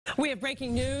We have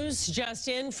breaking news just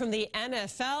in from the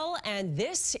NFL, and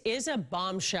this is a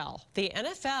bombshell. The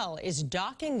NFL is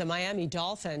docking the Miami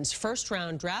Dolphins'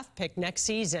 first-round draft pick next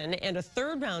season and a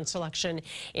third-round selection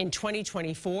in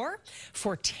 2024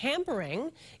 for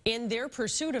tampering in their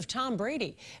pursuit of Tom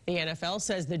Brady. The NFL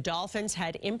says the Dolphins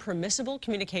had impermissible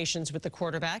communications with the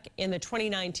quarterback in the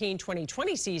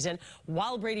 2019-2020 season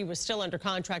while Brady was still under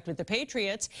contract with the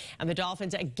Patriots, and the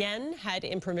Dolphins again had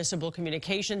impermissible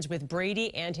communications with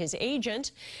Brady and his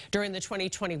agent during the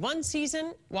 2021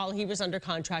 season while he was under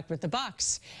contract with the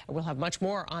Bucs. We'll have much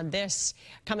more on this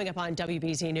coming up on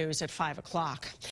WBZ News at 5 o'clock.